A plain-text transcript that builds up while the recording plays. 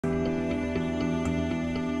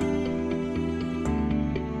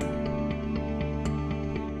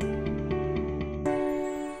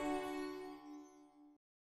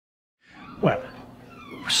Well,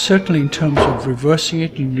 certainly in terms of reversing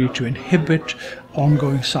it, you need to inhibit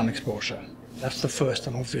ongoing sun exposure. That's the first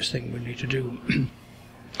and obvious thing we need to do.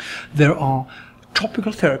 There are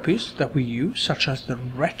topical therapies that we use, such as the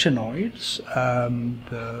retinoids,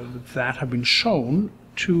 that have been shown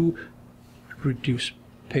to reduce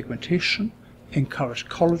pigmentation, encourage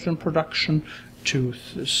collagen production, to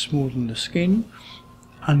smoothen the skin.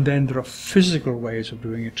 And then there are physical ways of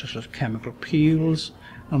doing it, such as chemical peels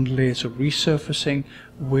and laser resurfacing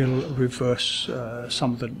will reverse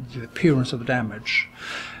some of the appearance of the damage.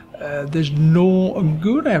 There's no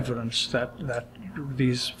good evidence that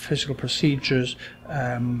these physical procedures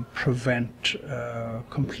prevent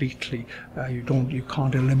completely. You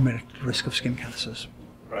can't eliminate the risk of skin cancers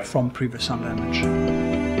from previous sun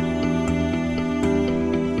damage.